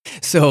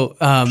So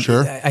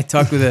Sure. I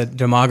talked with a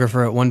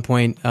demographer at one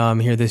point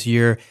here this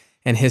year,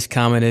 and his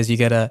comment is you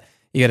got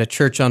a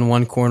church on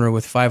one corner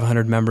with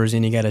 500 members,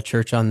 and you got a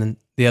church on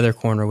the other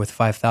corner with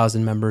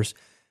 5,000 members.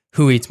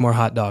 Who eats more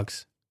hot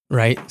dogs,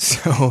 right?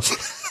 So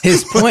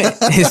his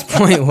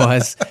point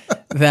was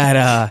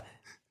that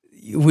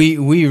we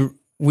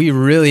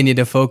really need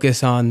to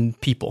focus on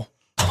people.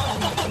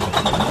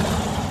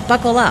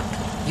 Buckle up.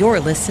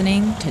 You're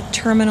listening to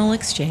Terminal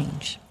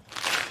Exchange.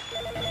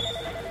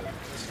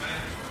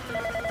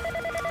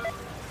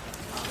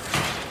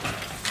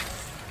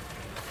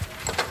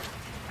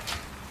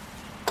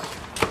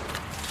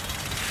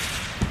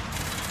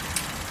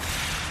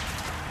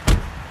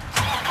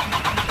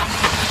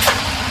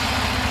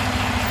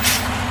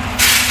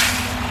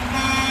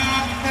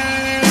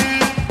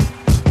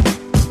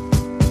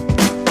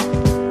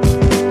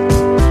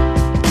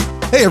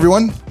 Hey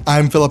everyone,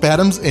 I'm Philip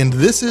Adams, and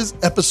this is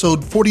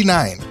episode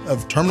 49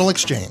 of Terminal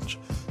Exchange,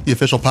 the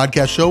official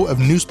podcast show of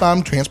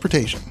Nussbaum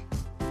Transportation.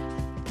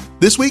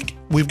 This week,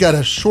 we've got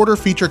a shorter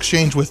feature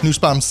exchange with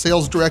Nussbaum's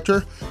sales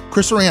director,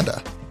 Chris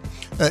Aranda.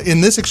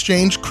 In this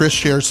exchange, Chris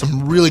shares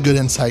some really good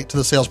insight to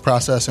the sales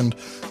process and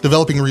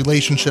developing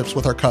relationships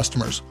with our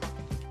customers.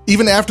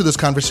 Even after this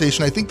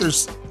conversation, I think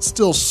there's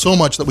still so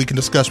much that we can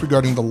discuss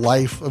regarding the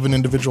life of an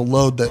individual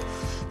load that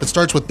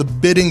starts with the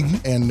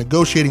bidding and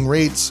negotiating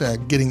rates,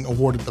 getting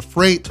awarded the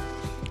freight.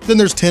 Then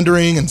there's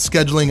tendering and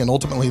scheduling, and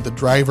ultimately the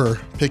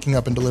driver picking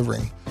up and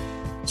delivering.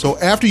 So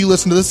after you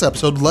listen to this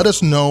episode, let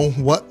us know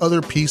what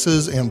other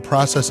pieces and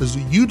processes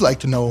you'd like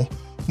to know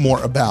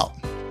more about.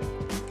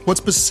 What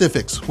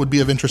specifics would be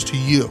of interest to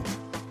you?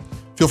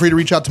 Feel free to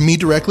reach out to me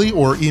directly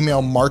or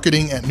email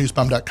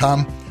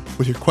marketing@nussbaum.com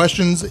with your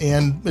questions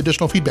and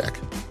additional feedback.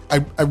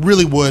 I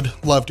really would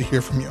love to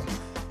hear from you.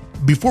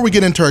 Before we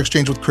get into our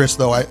exchange with Chris,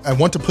 though, I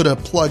want to put a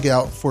plug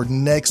out for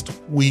next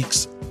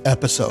week's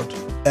episode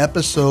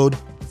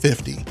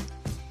 50.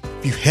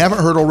 If you haven't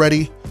heard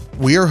already,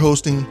 we are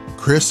hosting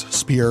Chris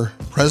Spear,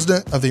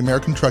 president of the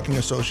American Trucking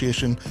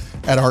Association,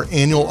 at our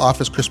annual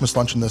office Christmas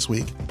luncheon this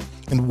week.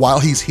 And while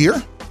he's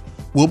here,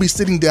 we'll be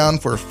sitting down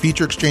for a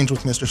feature exchange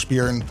with Mr.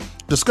 Spear and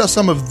discuss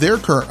some of their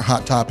current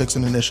hot topics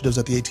and initiatives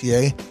at the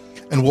ATA.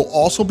 And we'll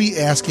also be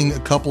asking a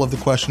couple of the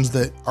questions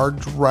that our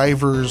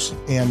drivers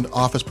and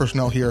office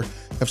personnel here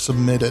have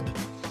submitted.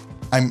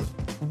 I'm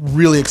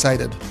really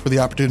excited for the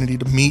opportunity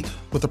to meet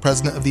with the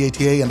president of the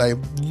ATA, and I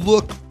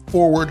look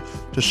forward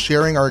to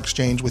sharing our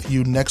exchange with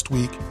you next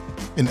week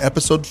in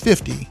episode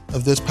 50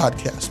 of this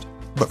podcast.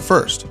 But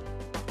first,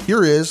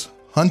 here is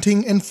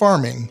Hunting and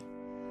Farming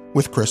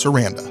with Chris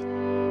Aranda.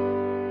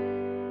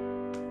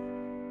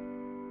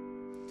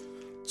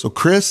 So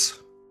Chris,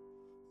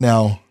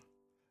 now,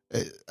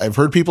 I've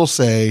heard people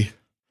say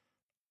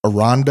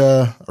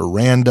Aranda.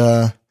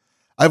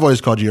 I've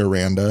always called you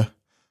Aranda,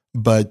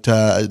 but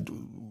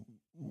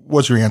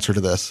what's your answer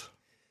to this?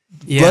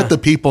 Yeah. Let the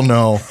people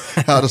know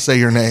how to say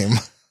your name.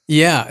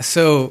 Yeah,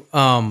 so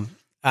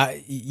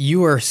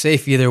you are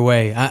safe either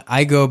way.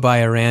 I go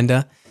by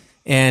Aranda,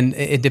 and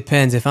it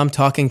depends. If I'm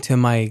talking to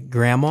my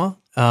grandma,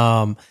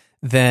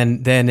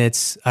 then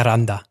it's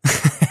Aranda.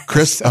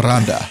 Chris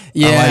Aranda.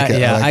 Yeah, I like it.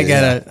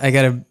 Yeah. I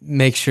gotta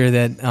make sure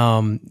that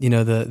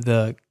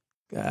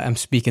I'm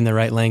speaking the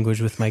right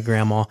language with my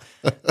grandma.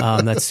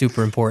 That's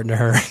super important to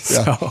her. Yeah.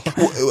 So,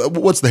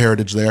 what's the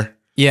heritage there?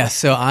 Yeah,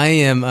 so I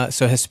am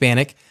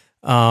Hispanic,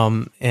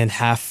 and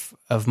half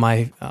of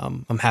my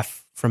I'm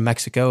half from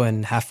Mexico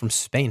and half from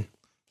Spain.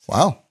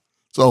 Wow.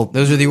 So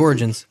those are the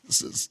origins.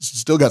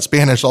 Still got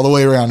Spanish all the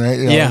way around, right?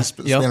 Yeah.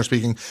 Spanish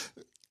speaking.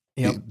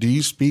 Yep. Do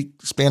you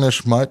speak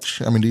Spanish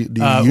much? I mean, do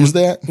you use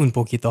that? Un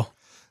poquito.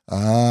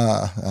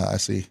 I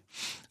see.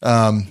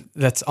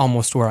 That's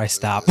almost where I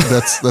stop.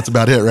 That's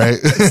about it, right?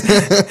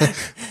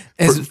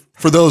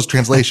 for those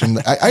translation,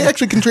 I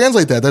actually can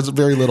translate that. That's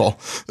very little.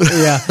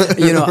 Yeah,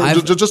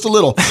 just a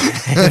little.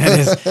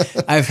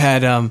 I've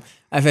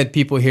had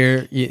people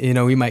here.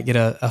 We might get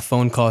a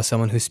phone call of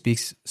someone who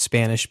speaks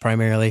Spanish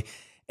primarily,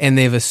 and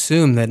they've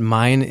assumed that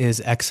mine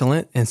is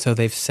excellent, and so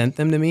they've sent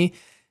them to me.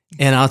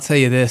 And I'll tell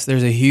you this: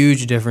 there's a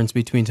huge difference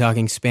between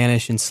talking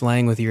Spanish and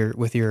slang with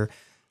your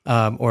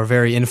or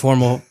very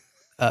informal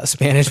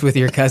Spanish with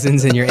your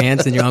cousins and your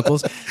aunts and your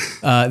uncles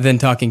than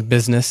talking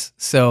business.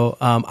 So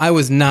I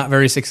was not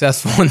very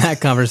successful in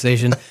that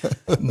conversation,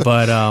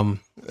 but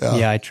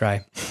yeah, I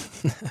try.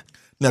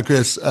 Now,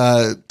 Chris,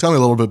 tell me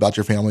a little bit about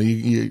your family.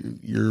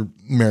 You're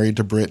married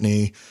to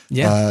Brittany.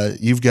 Yeah.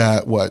 You've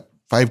got,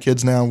 5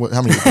 kids now?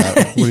 How many you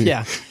got?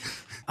 Yeah.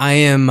 I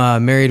am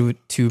married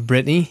to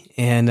Brittany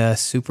and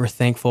super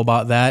thankful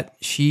about that.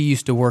 She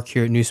used to work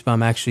here at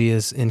Nussbaum, actually,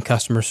 is in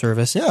customer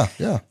service.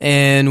 Yeah.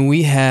 And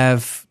we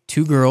have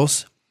 2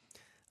 girls,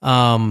 a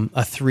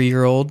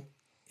 3-year-old,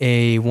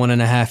 a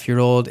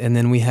 1.5-year-old, and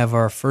then we have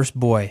our first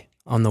boy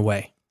on the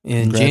way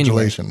in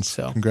Congratulations.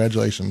 January. So.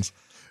 Congratulations.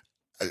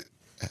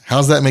 How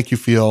does that make you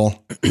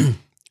feel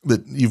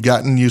that you've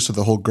gotten used to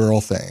the whole girl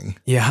thing?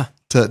 Yeah.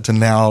 To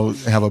now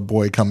have a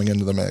boy coming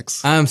into the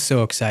mix. I'm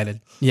so excited.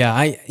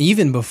 Yeah,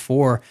 even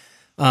before,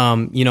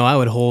 I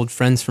would hold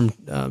friends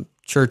from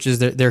churches,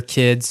 their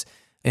kids,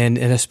 and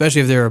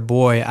especially if they're a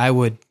boy, I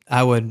would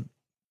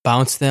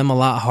bounce them a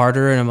lot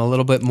harder, and I'm a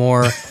little bit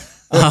more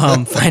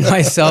find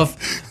myself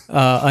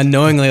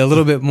unknowingly a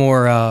little bit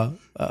more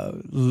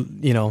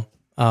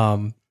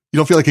you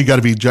don't feel like you got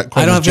to be quite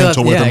I don't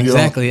gentle with them.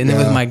 Exactly. And then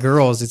with my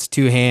girls, it's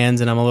two hands,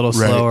 and I'm a little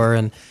slower.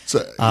 And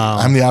so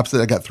I'm the opposite.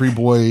 I got 3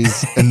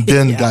 boys, and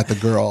then got the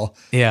girl.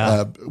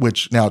 Yeah.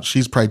 Which now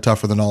she's probably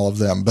tougher than all of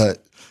them,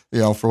 but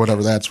for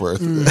whatever that's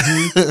worth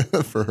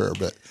for her.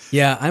 But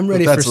yeah, I'm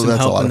ready for some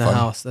help in the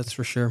house. That's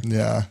for sure.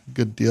 Yeah,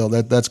 good deal.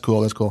 That's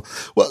cool. That's cool.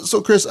 Well,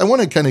 so Chris, I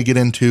want to kind of get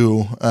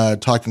into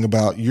talking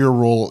about your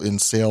role in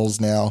sales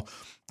now,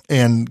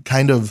 and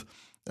kind of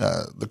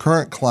the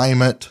current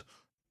climate,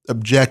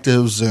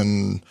 objectives,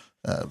 and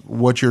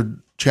what your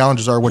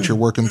challenges are, what you're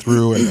working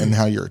through, and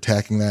how you're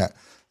attacking that.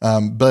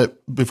 But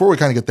before we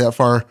kind of get that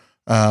far,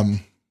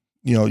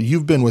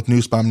 you've been with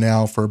Nussbaum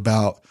now for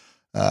about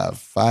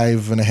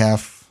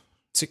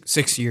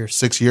 6 years.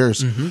 6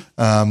 years.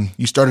 Mm-hmm.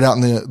 You started out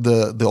in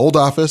the old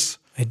office.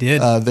 I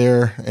did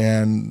there,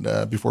 and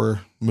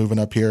before moving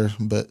up here.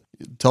 But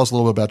tell us a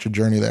little bit about your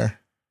journey there.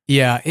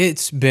 Yeah,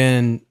 it's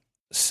been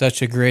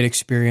such a great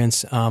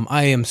experience.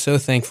 I am so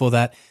thankful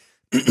that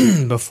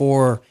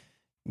before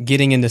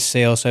getting into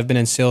sales, so I've been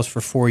in sales for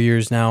 4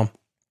 years now,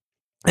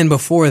 and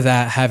before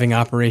that, having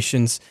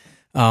operations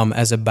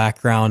as a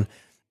background.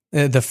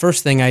 The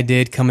first thing I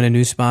did coming to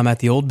Nussbaum at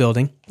the old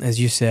building, as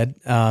you said,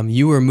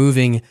 you were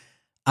moving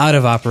out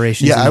of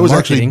operations. Yeah, I was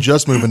marketing. actually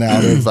just moving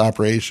out of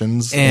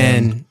operations.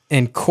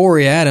 And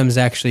Corey Adams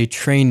actually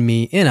trained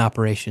me in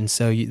operations.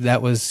 So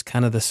that was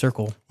kind of the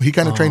circle. He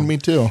kind of trained me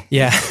too.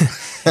 Yeah.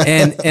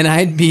 and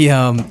I'd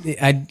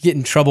get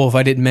in trouble if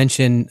I didn't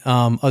mention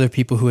other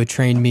people who had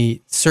trained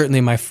me.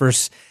 Certainly my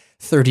first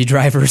 30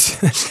 drivers,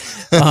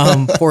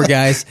 poor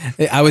guys.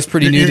 I was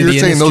pretty new to the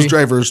industry. You're saying those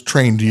drivers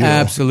trained you.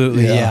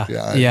 Absolutely.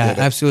 Yeah,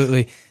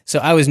 absolutely. So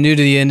I was new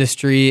to the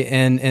industry,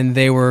 and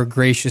they were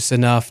gracious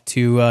enough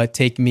to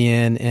take me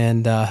in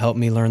and help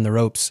me learn the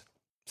ropes.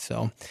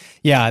 So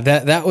yeah,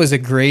 that was a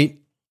great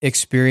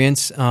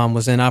experience.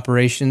 Was in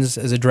operations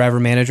as a driver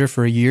manager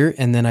for a year,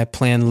 and then I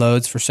planned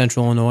loads for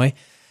Central Illinois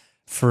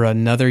for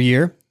another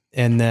year,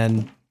 and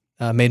then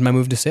made my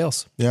move to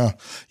sales. Yeah.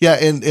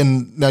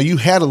 And now you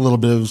had a little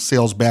bit of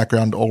sales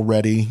background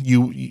already.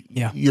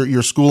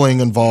 Your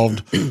schooling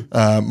involved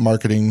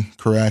marketing,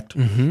 correct?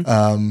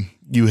 Mm-hmm.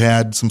 You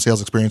had some sales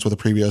experience with a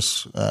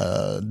previous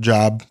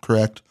job,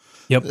 correct?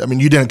 Yep. I mean,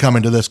 you didn't come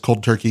into this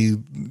cold turkey,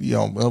 we're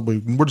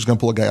just going to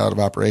pull a guy out of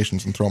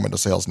operations and throw him into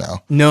sales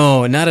now.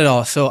 No, not at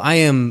all. So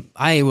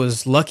I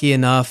was lucky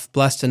enough,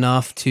 blessed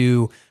enough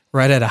to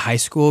right out of high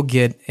school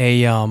get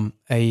a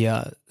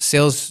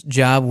sales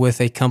job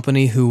with a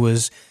company who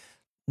was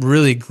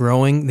really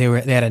growing. They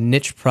had a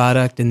niche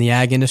product in the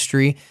ag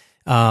industry,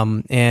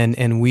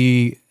 and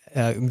we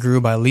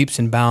grew by leaps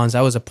and bounds.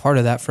 I was a part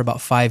of that for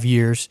about 5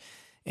 years.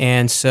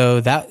 And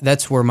so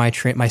that's where my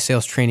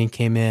sales training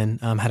came in.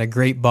 Had a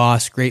great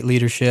boss, great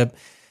leadership,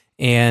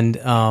 and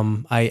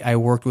I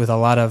worked with a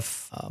lot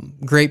of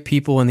great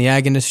people in the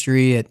ag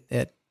industry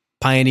at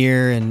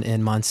Pioneer and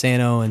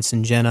Monsanto and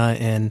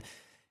Syngenta,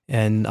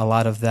 and a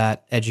lot of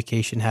that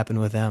education happened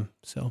with them.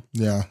 So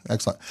yeah,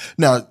 excellent.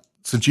 Now,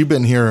 since you've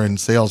been here in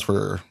sales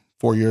for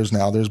 4 years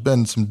now, there's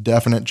been some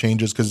definite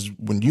changes, because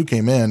when you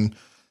came in,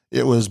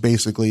 it was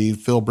basically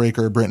Phil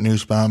Breaker, Brent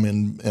Nussbaum,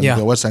 and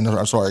Bill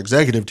Westside. So our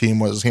executive team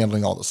was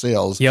handling all the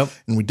sales. Yep.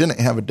 And we didn't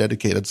have a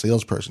dedicated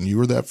salesperson. You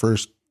were that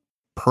first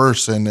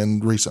person in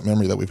recent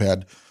memory that we've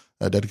had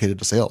dedicated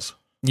to sales.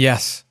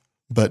 Yes.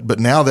 But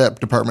now that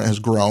department has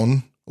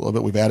grown a little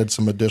bit. We've added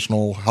some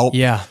additional help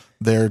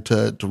there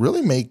to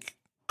really make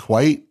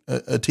quite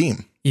a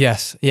team.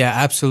 Yes. Yeah,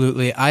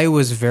 absolutely. I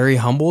was very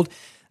humbled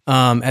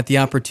at the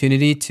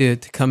opportunity to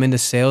come into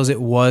sales.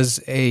 It was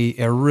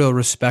a real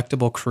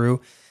respectable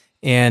crew.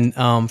 And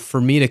for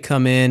me to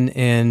come in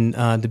and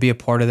to be a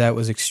part of that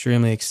was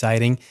extremely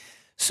exciting.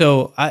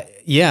 So I'm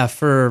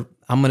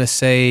going to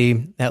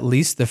say at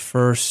least the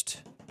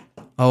first,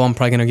 I'm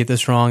probably going to get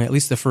this wrong, at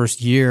least the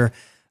first year,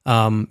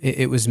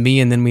 it was me,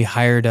 and then we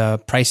hired a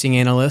pricing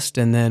analyst,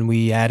 and then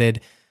we added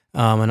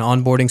an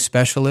onboarding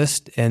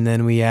specialist, and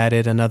then we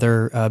added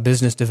another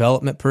business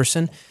development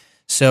person.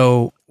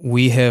 So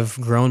we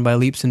have grown by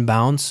leaps and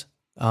bounds,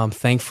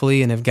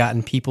 thankfully, and have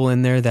gotten people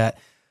in there that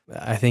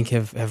I think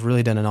have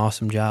really done an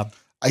awesome job.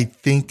 I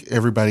think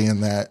everybody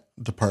in that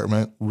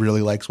department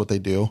really likes what they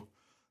do.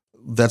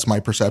 That's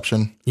my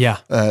perception. Yeah.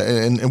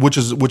 And which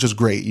is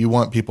great. You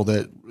want people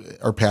that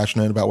are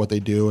passionate about what they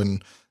do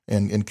and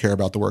care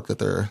about the work that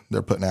they're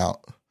putting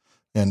out.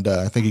 And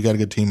I think you got a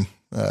good team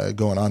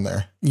going on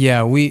there.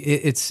 Yeah,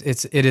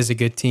 it is a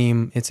good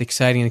team. It's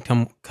exciting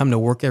to come to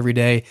work every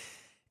day.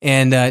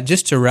 And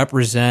just to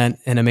represent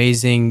an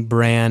amazing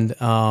brand,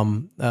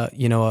 a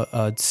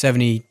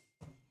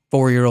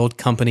 74-year-old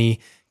company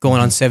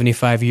going on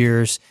 75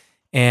 years,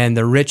 and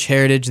the rich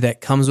heritage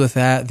that comes with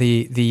that,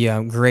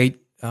 the great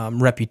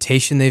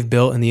reputation they've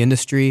built in the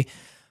industry,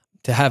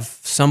 to have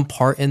some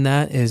part in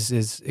that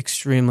is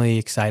extremely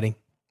exciting.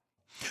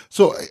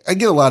 So I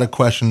get a lot of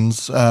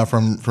questions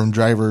from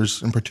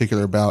drivers in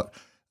particular about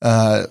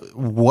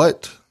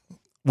what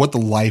the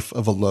life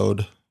of a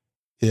load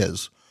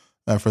is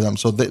for them.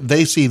 So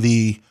they see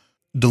the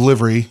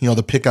delivery,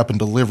 the pickup and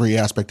delivery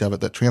aspect of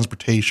it, that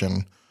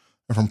transportation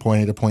from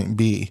point A to point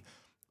B.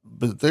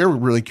 But they're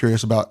really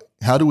curious about,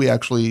 how do we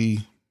actually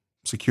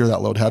secure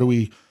that load? How do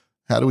we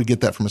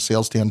get that from a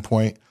sales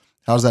standpoint?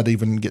 How does that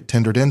even get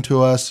tendered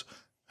into us?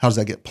 How does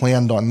that get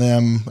planned on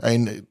them?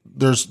 And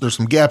there's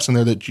some gaps in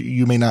there that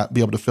you may not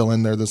be able to fill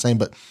in there the same,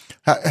 but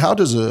how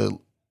does an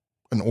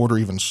order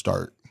even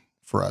start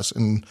for us?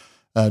 And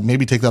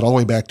maybe take that all the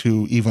way back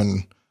to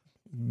even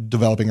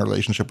developing a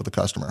relationship with the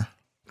customer.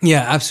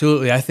 Yeah,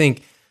 absolutely. I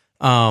think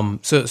so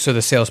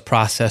the sales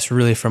process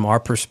really from our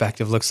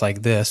perspective looks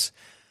like this.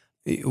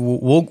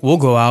 We'll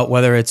go out,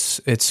 whether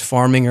it's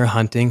farming or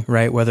hunting,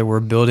 right? Whether we're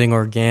building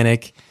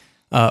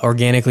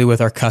organically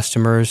with our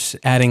customers,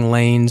 adding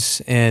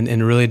lanes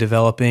and really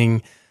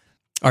developing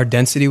our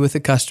density with the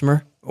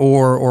customer,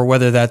 or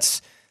whether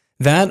that's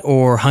that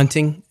or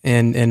hunting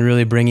and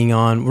really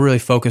we're really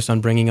focused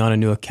on bringing on a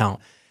new account.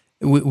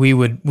 We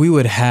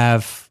would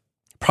have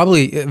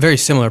probably very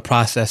similar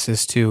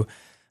processes to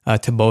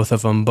both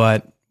of them,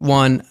 but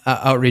one,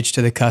 outreach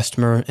to the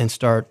customer and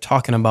start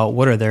talking about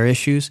what are their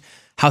issues.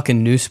 How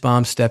can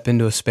Nussbaum step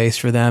into a space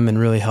for them and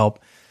really help?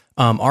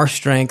 Our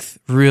strength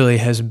really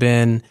has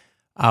been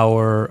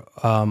our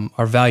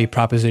value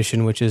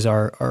proposition, which is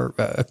our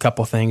a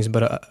couple things,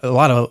 but a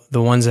lot of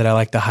the ones that I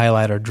like to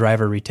highlight are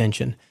driver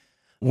retention.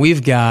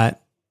 We've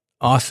got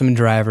awesome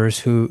drivers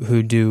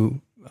who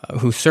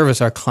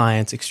service our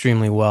clients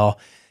extremely well,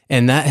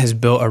 and that has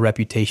built a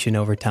reputation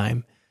over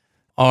time.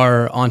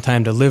 Our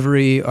on-time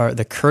delivery,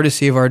 the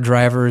courtesy of our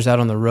drivers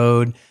out on the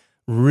road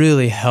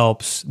really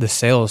helps the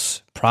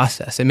sales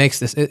process.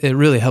 It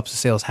really helps the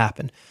sales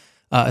happen,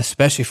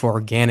 especially for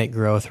organic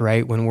growth,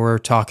 right? When we're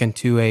talking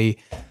to a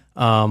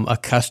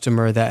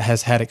customer that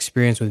has had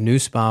experience with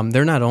Nussbaum,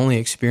 they're not only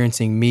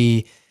experiencing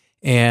me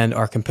and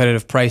our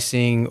competitive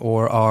pricing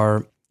or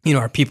our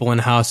people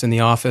in-house in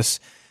the office,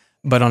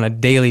 but on a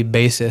daily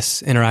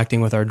basis interacting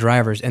with our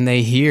drivers, and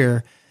they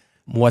hear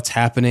what's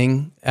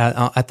happening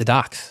at the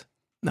docks.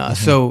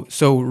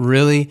 So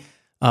really,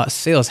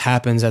 sales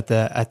happens at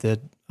the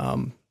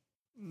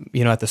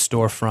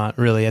storefront,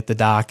 really at the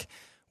dock,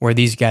 where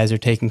these guys are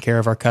taking care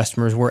of our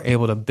customers. We're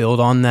able to build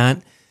on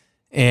that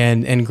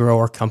and grow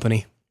our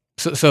company.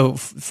 So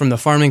from the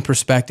farming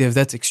perspective,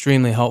 that's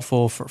extremely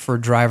helpful for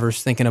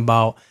drivers thinking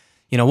about,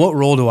 what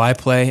role do I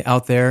play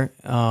out there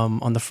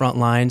on the front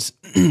lines,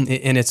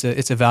 and it's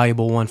a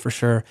valuable one for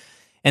sure.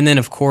 And then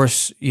of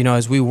course,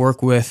 as we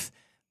work with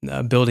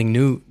building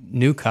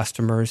new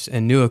customers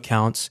and new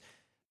accounts,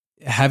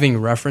 having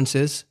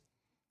references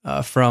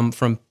from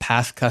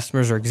past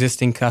customers or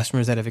existing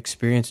customers that have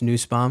experienced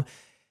Nussbaum,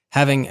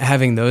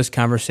 having those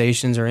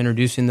conversations or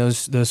introducing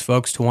those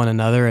folks to one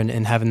another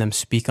and having them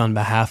speak on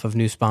behalf of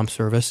Nussbaum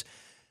service,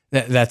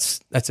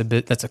 that's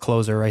a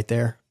closer right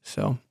there.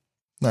 So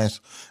nice.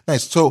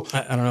 So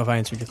I don't know if I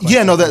answered your question.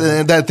 Yeah, no,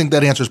 I think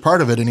that answers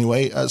part of it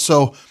anyway.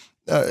 Talk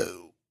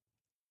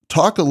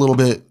a little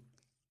bit.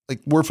 Like,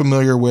 we're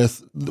familiar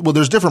with,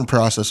 there's different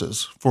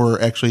processes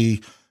for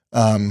actually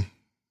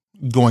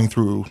going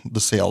through the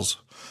sales.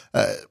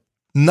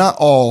 Not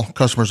all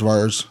customers of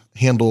ours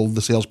handle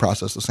the sales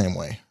process the same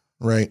way,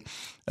 right?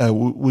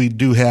 We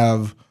do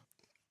have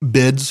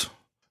bids.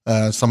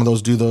 Some of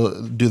those do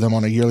them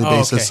on a yearly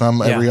basis, okay.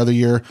 Some every other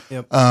year.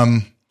 Yep.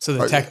 So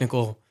the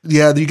technical.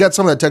 Yeah, you got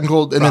some of that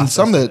technical, and then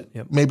some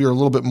that maybe are a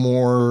little bit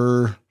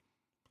more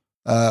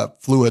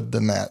fluid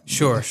than that.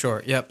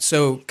 Sure. Yep.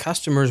 So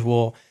customers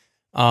will,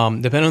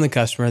 depending on the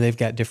customer, they've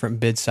got different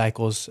bid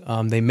cycles.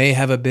 They may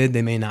have a bid,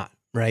 they may not,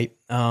 right?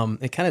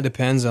 It kind of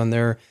depends on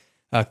their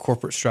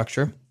corporate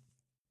structure,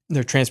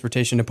 their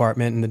transportation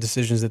department, and the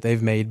decisions that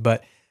they've made.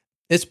 But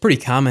it's pretty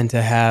common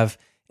to have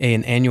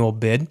an annual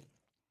bid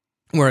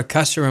where a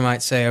customer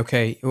might say,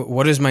 okay,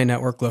 what does my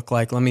network look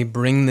like? Let me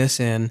bring this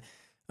in,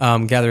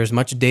 gather as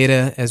much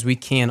data as we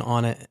can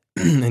on it,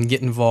 and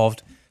get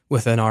involved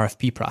with an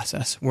RFP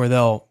process where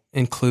they'll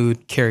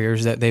include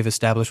carriers that they've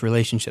established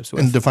relationships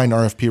with. And define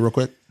RFP real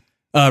quick.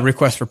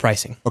 Request for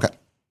pricing. Okay.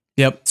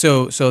 Yep.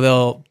 So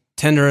they'll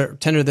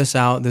tender this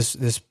out,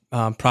 this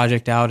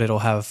project out. It'll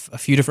have a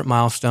few different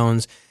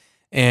milestones,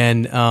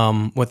 and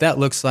what that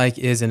looks like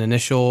is an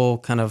initial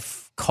kind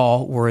of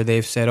call where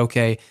they've said,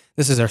 okay,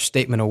 this is our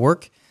statement of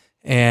work,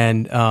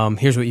 and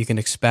here's what you can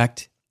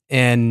expect.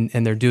 And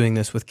they're doing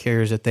this with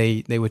carriers that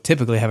they would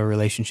typically have a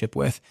relationship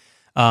with,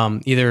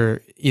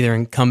 either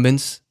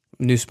incumbents.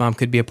 Nussbaum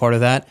could be a part of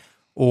that,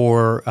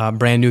 or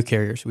brand new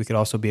carriers. We could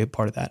also be a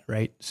part of that,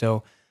 right?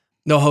 So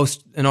they'll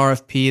host an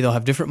RFP. They'll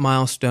have different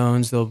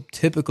milestones. They'll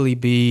typically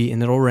be,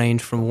 and it'll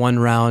range from 1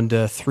 round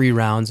to 3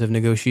 rounds of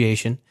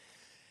negotiation,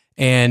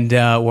 and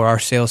where our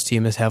sales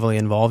team is heavily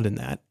involved in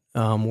that,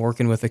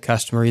 working with the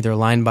customer either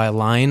line by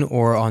line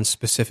or on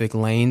specific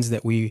lanes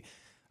that we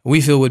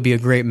feel would be a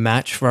great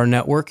match for our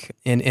network.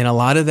 And a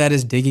lot of that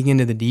is digging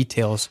into the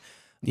details.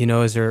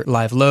 Is there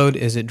live load?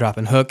 Is it drop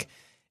and hook?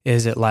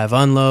 Is it live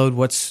unload?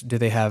 Do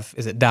they have?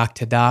 Is it dock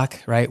to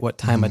dock? Right? What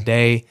time of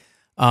day?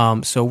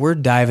 So we're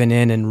diving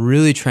in and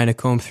really trying to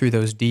comb through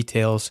those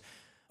details,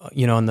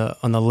 on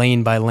the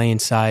lane by lane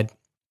side,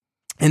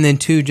 and then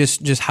two,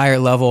 just higher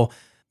level.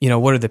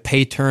 What are the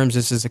pay terms?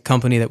 This is a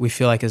company that we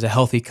feel like is a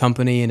healthy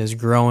company and is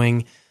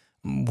growing.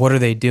 What are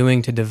they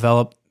doing to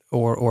develop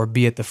or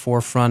be at the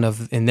forefront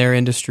in their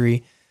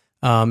industry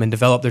and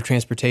develop their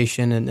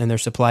transportation and their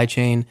supply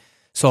chain?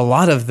 So a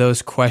lot of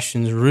those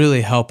questions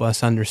really help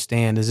us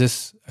understand, is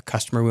this a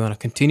customer we want to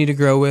continue to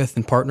grow with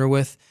and partner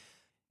with?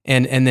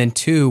 And then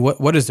two,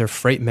 what is their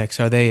freight mix?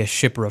 Are they a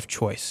shipper of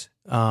choice?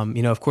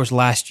 Of course,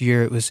 last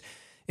year it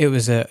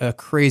was a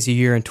crazy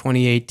year in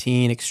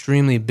 2018,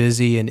 extremely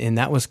busy, and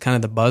that was kind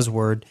of the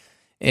buzzword.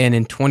 And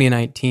in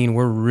 2019,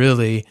 we're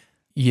really,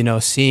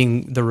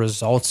 seeing the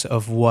results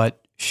of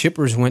what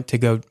shippers went to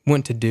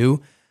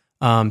do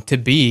to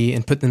be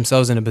and put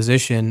themselves in a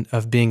position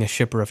of being a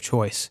shipper of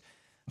choice.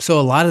 So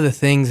a lot of the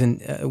things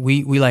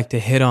we like to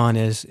hit on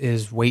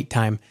is wait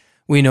time.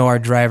 We know our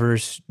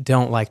drivers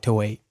don't like to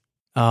wait.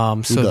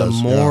 The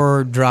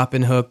more drop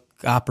and hook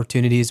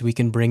opportunities we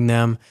can bring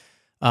them,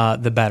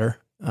 the better.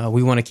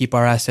 We want to keep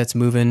our assets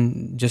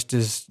moving just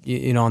as,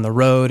 on the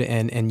road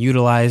and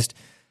utilized,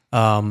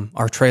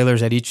 our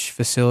trailers at each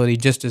facility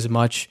just as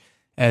much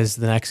as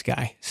the next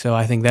guy. So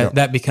I think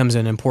that becomes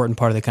an important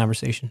part of the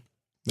conversation.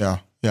 Yeah.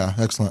 Yeah.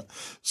 Excellent.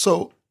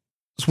 So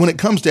when it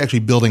comes to actually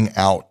building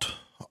out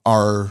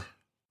our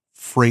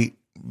freight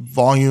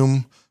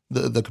volume,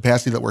 the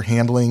capacity that we're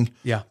handling,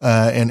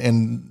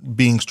 and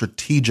being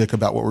strategic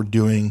about what we're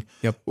doing,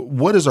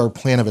 what is our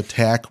plan of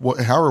attack?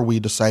 How are we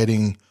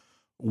deciding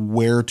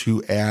where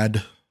to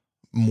add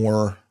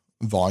more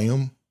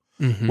volume?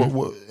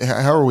 Mm-hmm.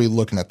 How are we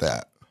looking at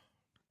that?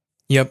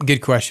 Yep,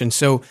 good question.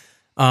 So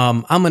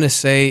I'm going to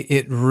say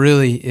it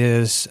really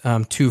is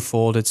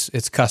twofold.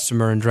 It's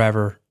customer and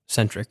driver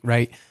centric,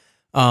 right?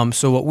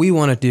 So what we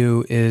want to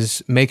do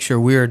is make sure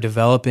we are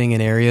developing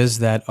in areas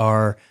that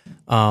are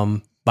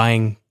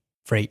buying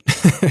freight,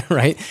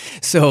 right?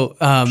 So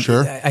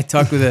sure. I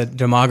talked with a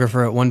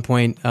demographer at one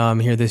point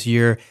here this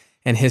year,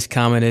 and his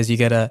comment is you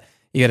got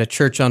a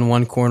church on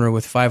one corner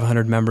with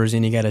 500 members,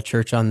 and you got a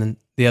church on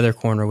the other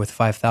corner with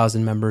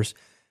 5,000 members.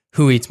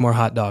 Who eats more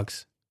hot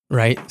dogs,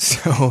 right?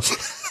 So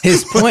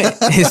his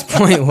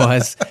point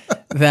was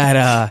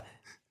that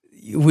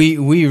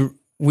we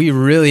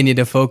really need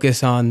to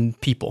focus on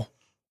people.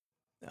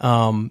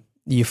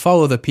 You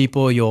follow the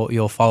people,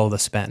 you'll follow the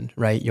spend,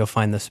 right? You'll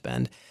find the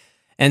spend.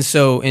 And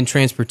so in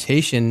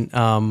transportation,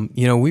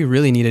 we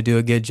really need to do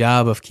a good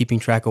job of keeping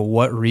track of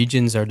what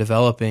regions are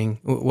developing,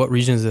 what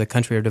regions of the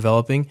country are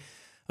developing,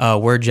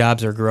 where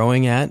jobs are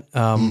growing at,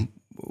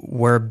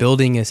 where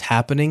building is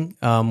happening,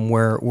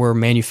 where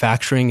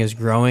manufacturing is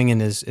growing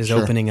and is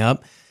Sure. opening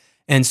up.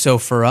 And so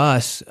for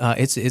us,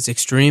 it's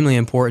extremely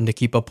important to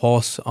keep a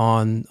pulse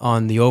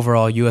on the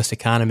overall U.S.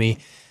 economy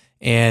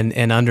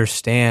and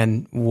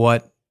understand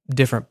what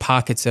different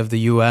pockets of the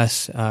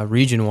U.S.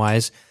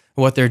 Region-wise,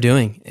 what they're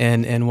doing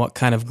and what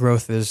kind of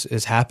growth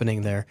is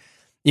happening there.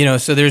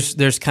 So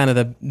there's kind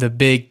of the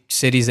big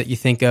cities that you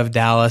think of: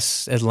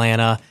 Dallas,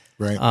 Atlanta,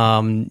 right?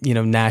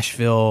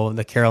 Nashville,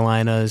 the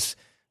Carolinas,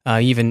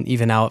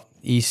 even out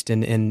east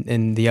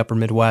in the upper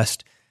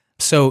Midwest.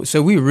 So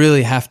we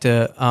really have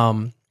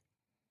to,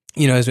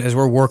 as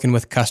we're working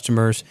with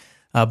customers,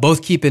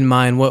 both keep in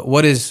mind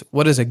what is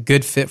a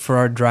good fit for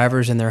our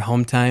drivers in their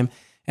home time.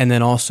 And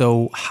then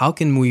also, how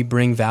can we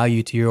bring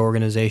value to your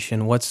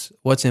organization? What's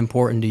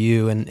important to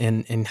you,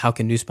 and how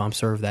can Newsbomb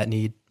serve that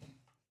need?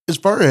 As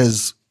far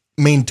as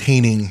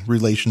maintaining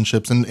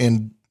relationships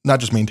and not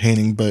just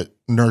maintaining, but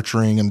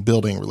nurturing and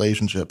building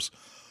relationships,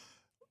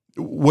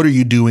 what are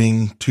you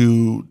doing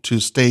to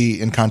stay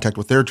in contact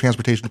with their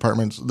transportation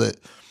departments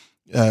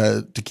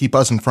to keep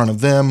us in front of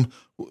them?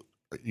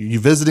 Are you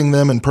visiting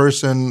them in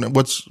person?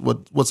 What's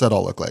that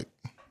all look like?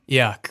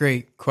 Yeah,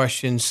 great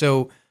question.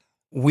 So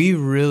we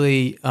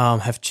really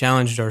have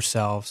challenged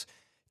ourselves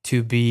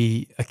to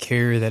be a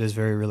carrier that is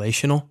very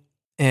relational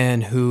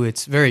and who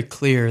it's very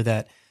clear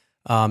that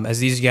as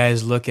these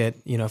guys look at,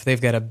 if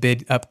they've got a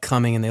bid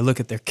upcoming and they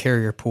look at their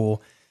carrier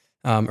pool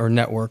or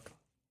network,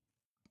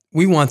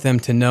 we want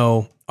them to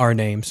know our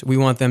names. We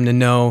want them to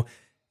know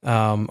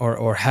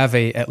or have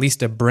at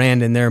least a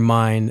brand in their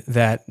mind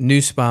that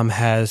Newsbomb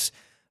has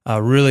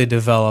really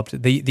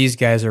developed. These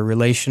guys are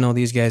relational.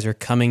 These guys are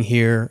coming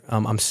here.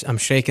 I'm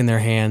shaking their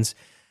hands.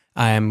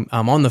 I'm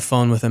on the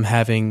phone with them,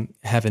 having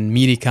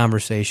meaty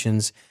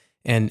conversations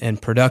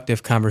and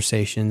productive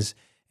conversations,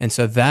 and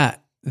so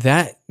that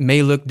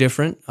may look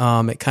different.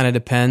 It kind of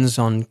depends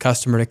on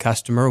customer to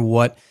customer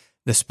what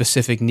the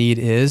specific need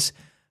is.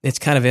 It's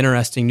kind of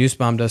interesting.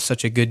 Newsbomb does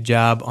such a good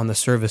job on the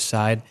service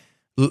side,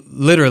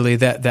 literally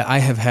that I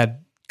have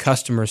had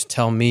customers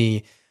tell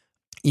me,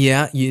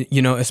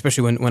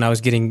 especially when I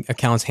was getting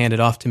accounts handed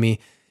off to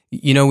me.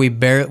 We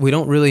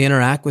don't really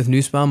interact with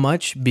Newsbomb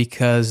much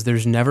because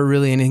there's never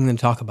really anything to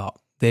talk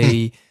about.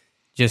 They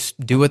just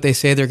do what they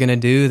say they're going to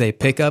do. They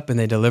pick up and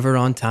they deliver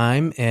on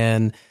time,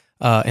 and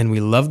and we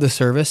love the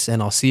service,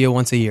 and I'll see you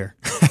once a year.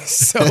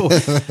 So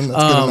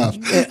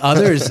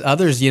others,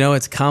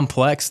 it's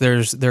complex.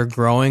 They're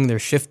growing, they're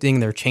shifting,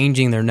 they're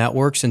changing their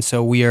networks. And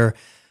so we are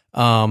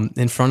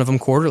in front of them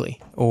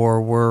quarterly,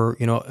 or we're,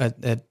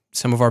 at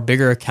some of our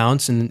bigger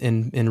accounts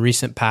in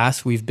recent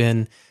past, we've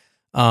been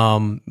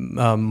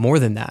more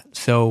than that.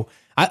 So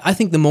I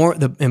think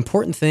the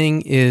important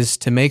thing is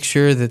to make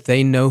sure that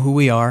they know who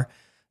we are,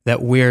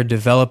 that we're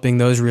developing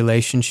those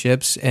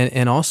relationships,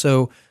 and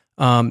also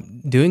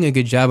doing a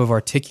good job of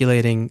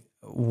articulating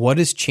what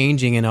is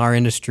changing in our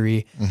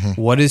industry,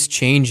 what is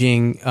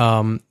changing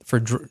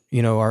for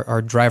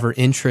our driver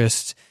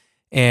interests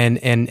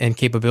and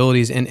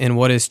capabilities, and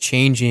what is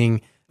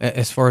changing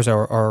as far as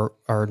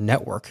our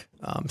network.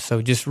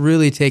 So just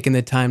really taking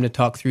the time to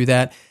talk through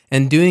that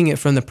and doing it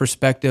from the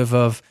perspective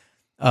of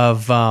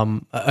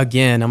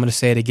again, I'm going to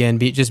say it again,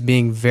 just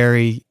being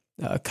very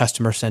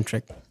customer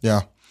centric.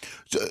 Yeah.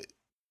 So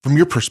from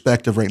your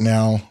perspective right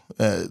now,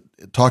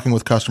 talking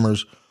with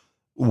customers,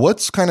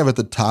 what's kind of at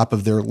the top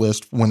of their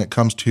list when it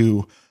comes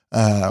to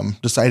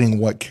deciding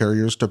what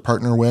carriers to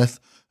partner with?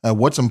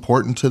 What's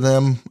important to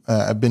them?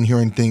 I've been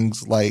hearing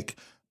things like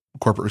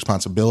corporate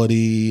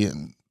responsibility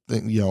and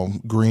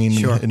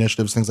green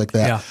initiatives, things like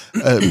that.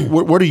 Yeah.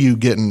 What are you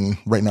getting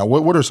right now?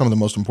 What are some of the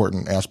most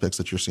important aspects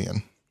that you're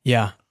seeing?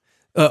 Yeah.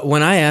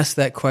 When I ask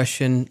that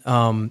question,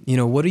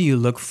 what do you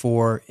look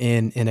for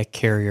in a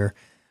carrier?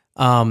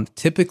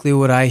 Typically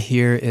what I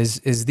hear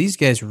is these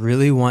guys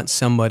really want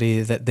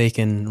somebody that they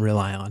can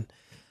rely on.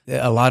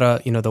 A lot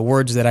of, the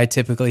words that I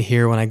typically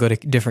hear when I go to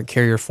different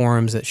carrier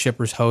forums that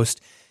shippers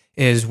host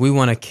is we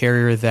want a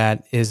carrier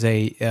that is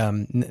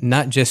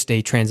not just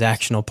a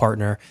transactional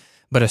partner,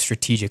 but a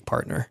strategic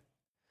partner.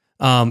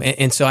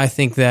 And so I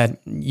think that,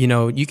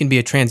 you can be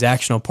a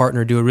transactional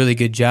partner, do a really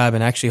good job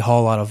and actually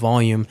haul a lot of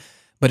volume,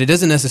 but it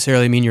doesn't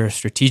necessarily mean you're a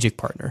strategic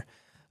partner.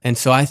 And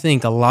so I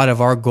think a lot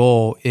of our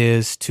goal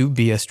is to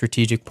be a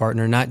strategic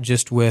partner, not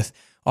just with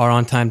our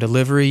on-time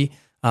delivery,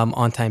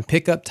 on-time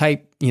pickup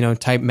type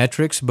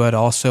metrics, but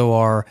also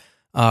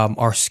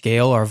our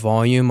scale, our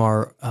volume,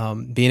 our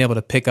being able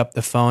to pick up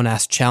the phone,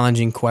 ask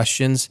challenging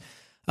questions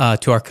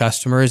to our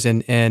customers,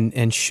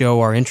 and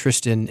show our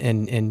interest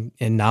in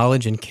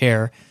knowledge and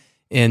care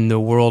in the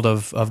world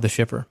of the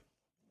shipper.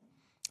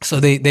 So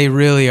they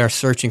really are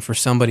searching for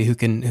somebody who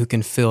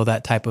can fill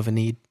that type of a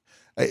need.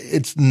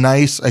 It's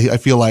nice, I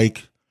feel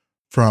like,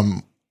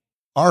 from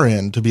our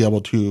end to be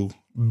able to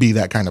be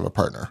that kind of a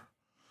partner.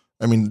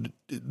 I mean,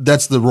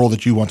 that's the role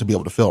that you want to be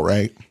able to fill,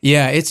 right?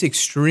 Yeah, it's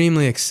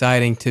extremely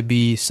exciting to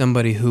be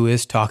somebody who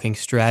is talking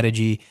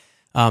strategy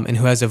and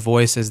who has a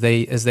voice as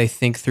they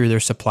think through their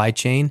supply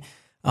chain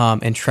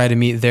and try to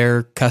meet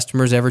their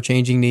customers'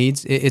 ever-changing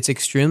needs. It's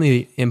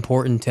extremely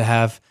important to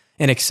have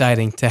and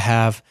exciting to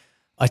have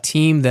a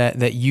team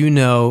that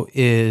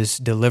is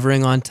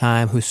delivering on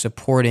time, who's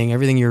supporting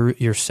everything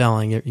you're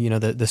selling,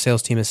 the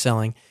sales team is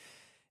selling,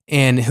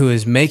 and who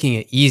is making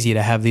it easy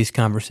to have these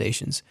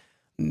conversations.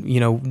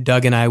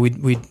 Doug and I,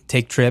 we'd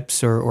take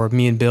trips, or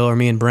me and Bill or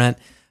me and Brent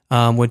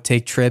would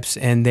take trips,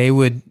 and they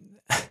would,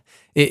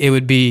 it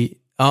would be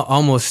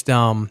almost,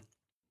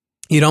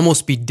 you'd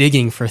almost be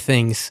digging for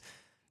things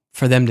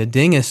for them to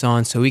ding us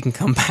on so we can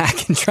come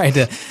back and try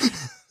to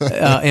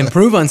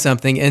improve on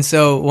something. And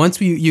so once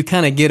you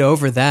kind of get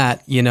over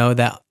that,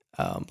 that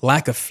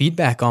lack of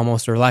feedback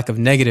almost, or lack of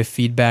negative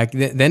feedback,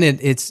 then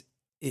it's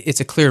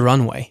a clear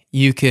runway.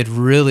 You could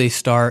really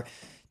start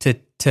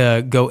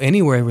to go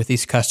anywhere with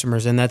these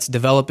customers, and that's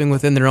developing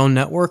within their own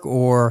network,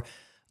 or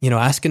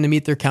asking to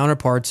meet their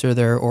counterparts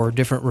or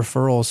different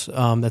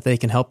referrals that they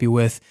can help you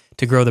with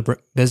to grow the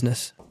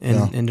business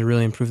and to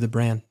really improve the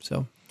brand.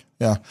 So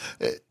yeah,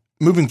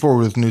 moving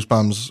forward with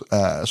Nussbaum's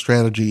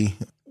strategy,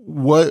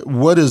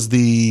 what is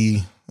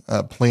the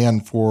plan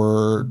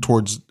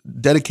towards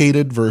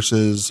dedicated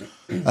versus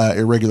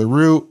irregular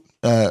route?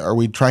 Are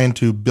we trying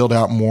to build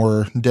out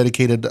more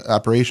dedicated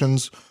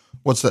operations?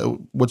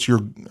 What's your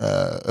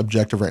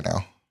objective right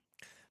now?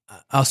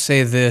 I'll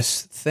say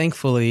this.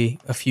 Thankfully,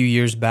 a few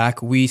years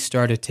back, we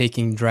started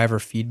taking driver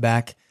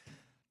feedback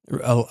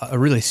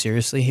really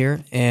seriously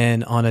here,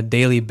 and on a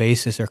daily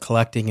basis are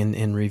collecting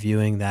and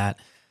reviewing that.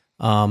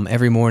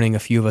 Every morning, a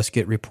few of us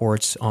get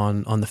reports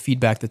on the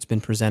feedback that's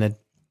been presented.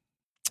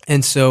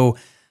 And so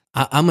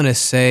I'm going to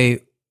say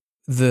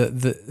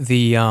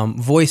the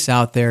voice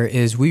out there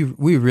is we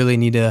really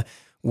need to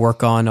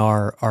work on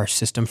our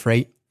system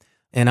freight.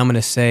 And I'm going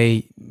to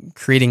say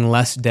creating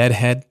less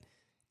deadhead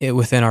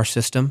within our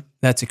system.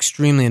 That's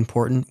extremely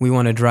important. We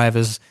want to drive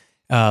as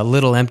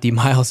little empty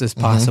miles as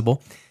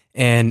possible.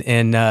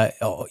 And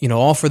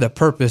all for the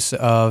purpose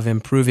of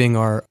improving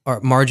our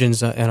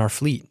margins and our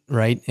fleet,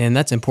 right? And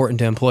that's important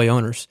to employee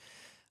owners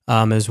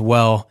as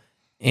well.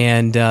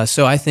 And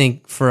so I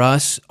think for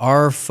us,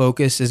 our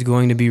focus is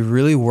going to be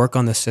really work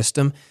on the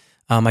system.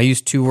 I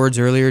used two words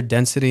earlier,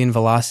 density and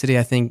velocity.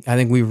 I think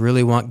we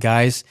really want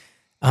guys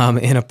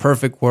in a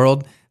perfect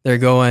world. They're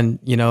going,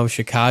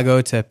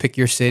 Chicago to pick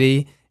your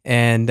city,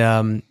 and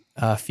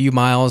a few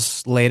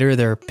miles later,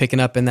 they're picking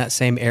up in that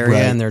same area,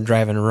 right, and they're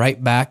driving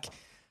right back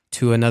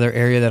to another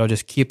area that'll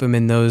just keep them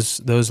in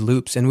those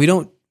loops. And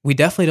we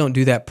definitely don't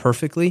do that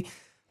perfectly,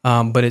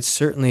 but it's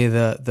certainly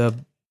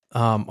the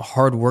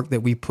hard work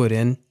that we put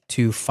in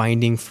to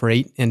finding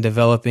freight and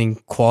developing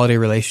quality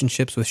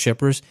relationships with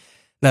shippers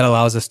that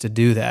allows us to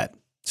do that.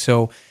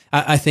 So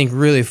I think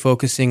really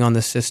focusing on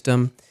the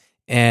system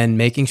and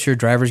making sure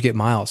drivers get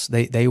miles.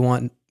 They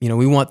want,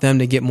 we want them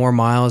to get more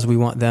miles. We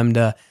want them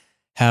to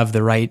have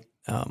the right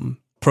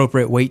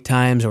appropriate wait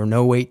times or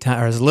no wait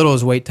time, or as little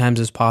as wait times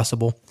as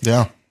possible.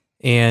 Yeah.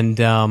 And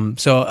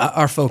so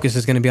our focus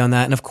is going to be on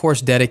that. And of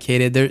course,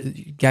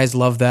 dedicated. Guys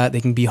love that.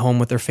 They can be home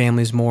with their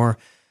families more.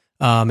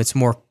 It's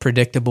more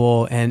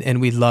predictable,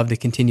 and we'd love to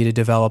continue to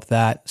develop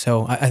that.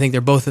 So I think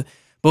they're both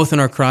in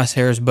our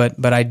crosshairs,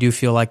 but I do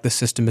feel like the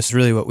system is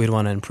really what we'd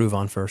want to improve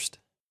on first.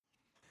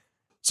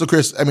 So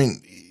Chris, I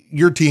mean,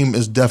 your team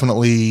is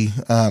definitely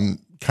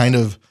kind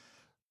of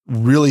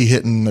really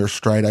hitting their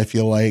stride. I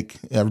feel like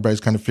everybody's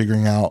kind of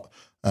figuring out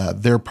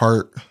their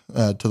part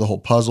to the whole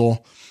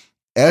puzzle.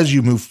 As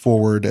you move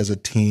forward as a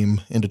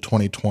team into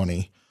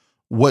 2020,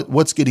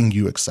 what's getting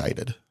you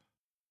excited?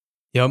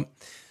 Yep.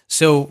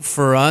 So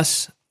for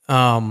us,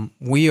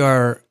 we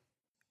are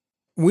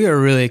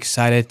really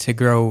excited to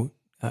grow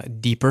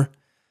deeper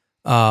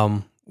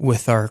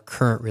with our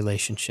current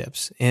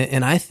relationships,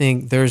 and I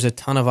think there's a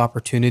ton of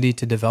opportunity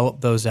to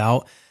develop those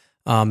out.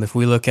 If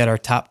we look at our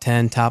top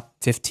 10, top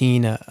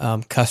 15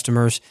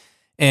 customers,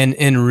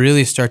 and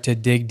really start to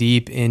dig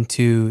deep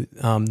into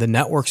the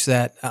networks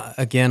that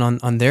again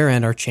on their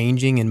end are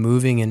changing and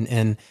moving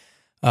and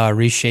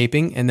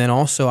reshaping. And then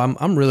also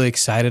I'm really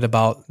excited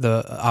about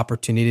the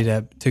opportunity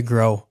to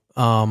grow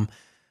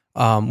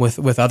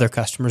with other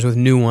customers, with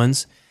new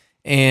ones,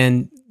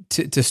 and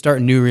to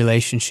start new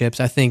relationships.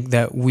 I think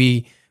that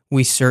we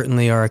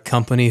certainly are a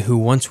company who,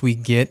 once we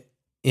get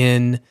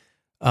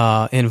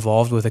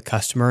involved with a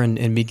customer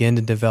and begin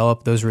to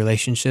develop those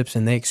relationships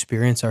and they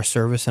experience our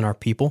service and our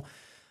people,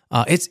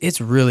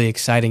 it's really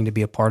exciting to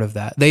be a part of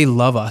that. They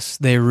love us.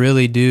 They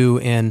really do.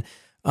 And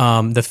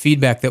the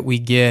feedback that we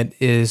get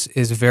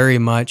is very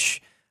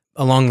much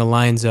along the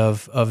lines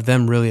of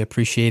them really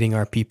appreciating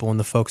our people and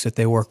the folks that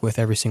they work with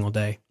every single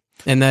day.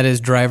 And that is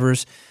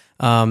drivers.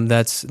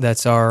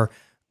 That's our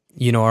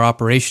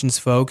operations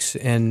folks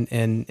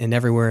and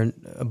everywhere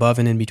above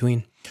and in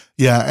between.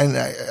 Yeah. And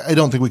I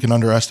don't think we can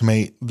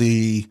underestimate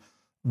the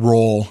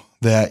role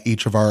that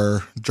each of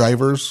our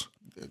drivers,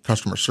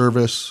 customer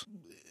service,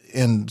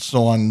 and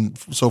so on and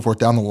so forth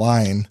down the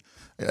line,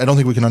 I don't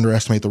think we can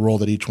underestimate the role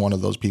that each one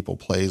of those people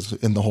plays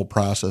in the whole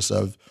process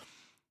of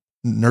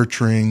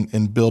nurturing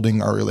and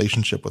building our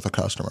relationship with a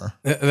customer.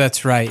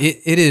 That's right.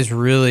 It is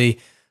really,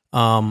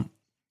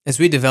 as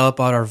we develop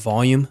out our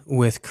volume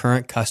with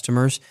current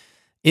customers,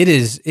 it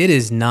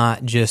is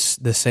not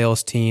just the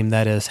sales team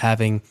that is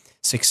having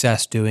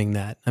success doing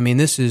that. I mean,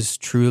 this is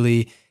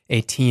truly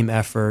a team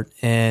effort,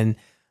 and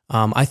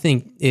I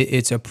think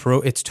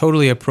it's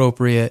totally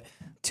appropriate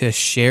to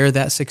share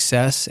that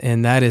success,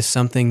 and that is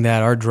something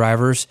that our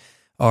drivers,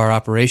 our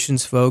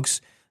operations folks,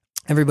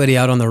 everybody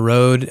out on the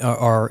road,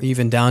 or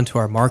even down to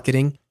our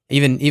marketing,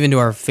 even to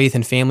our faith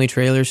and family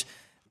trailers,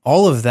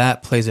 all of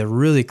that plays a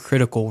really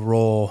critical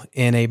role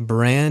in a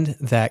brand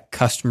that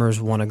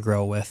customers want to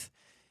grow with,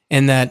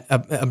 and that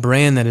a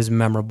brand that is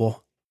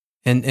memorable.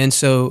 And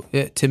so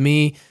to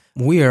me,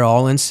 we are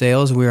all in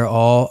sales. We are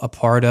all a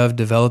part of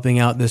developing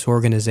out this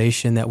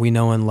organization that we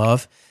know and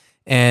love.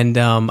 And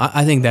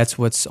I think that's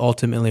what's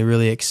ultimately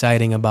really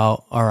exciting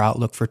about our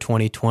outlook for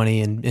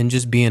 2020 and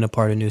just being a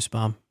part of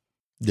Newsbomb.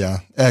 Yeah,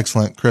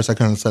 excellent. Chris, I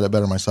couldn't have said it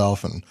better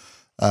myself. And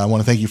I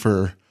want to thank you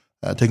for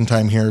taking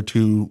time here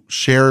to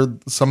share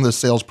some of the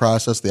sales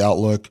process, the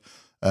outlook,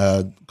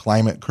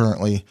 climate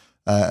currently.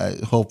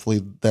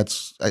 Hopefully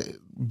that's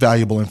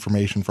valuable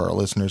information for our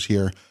listeners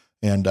here.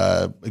 And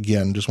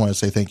again, just want to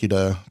say thank you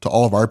to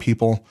all of our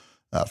people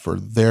for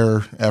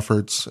their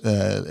efforts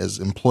as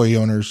employee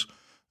owners,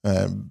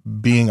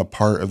 being a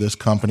part of this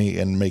company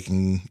and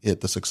making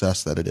it the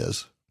success that it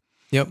is.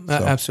 Yep, so,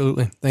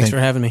 absolutely. Thanks for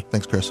having me.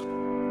 Thanks, Chris.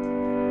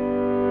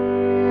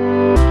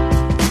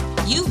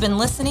 You've been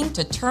listening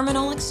to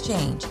Terminal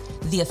Exchange,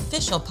 the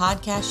official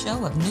podcast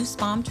show of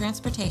Newsbomb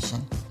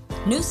Transportation.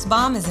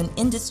 Newsbomb is an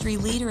industry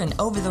leader in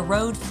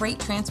over-the-road freight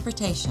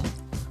transportation.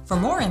 For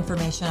more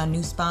information on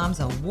Newsbomb's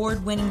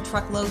award-winning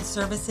truckload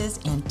services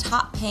and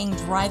top-paying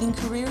driving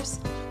careers,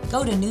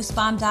 go to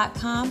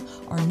newsbomb.com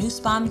or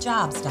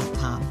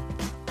newsbombjobs.com.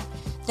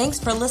 Thanks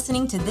for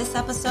listening to this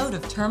episode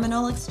of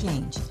Terminal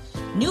Exchange.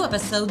 New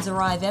episodes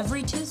arrive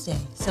every Tuesday,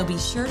 so be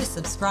sure to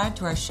subscribe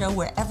to our show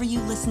wherever you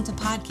listen to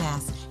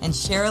podcasts and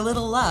share a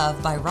little love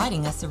by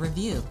writing us a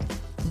review.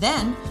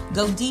 Then,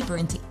 go deeper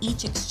into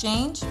each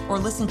exchange or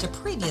listen to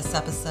previous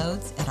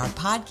episodes at our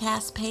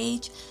podcast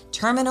page,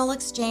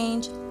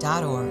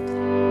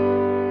 terminalexchange.org.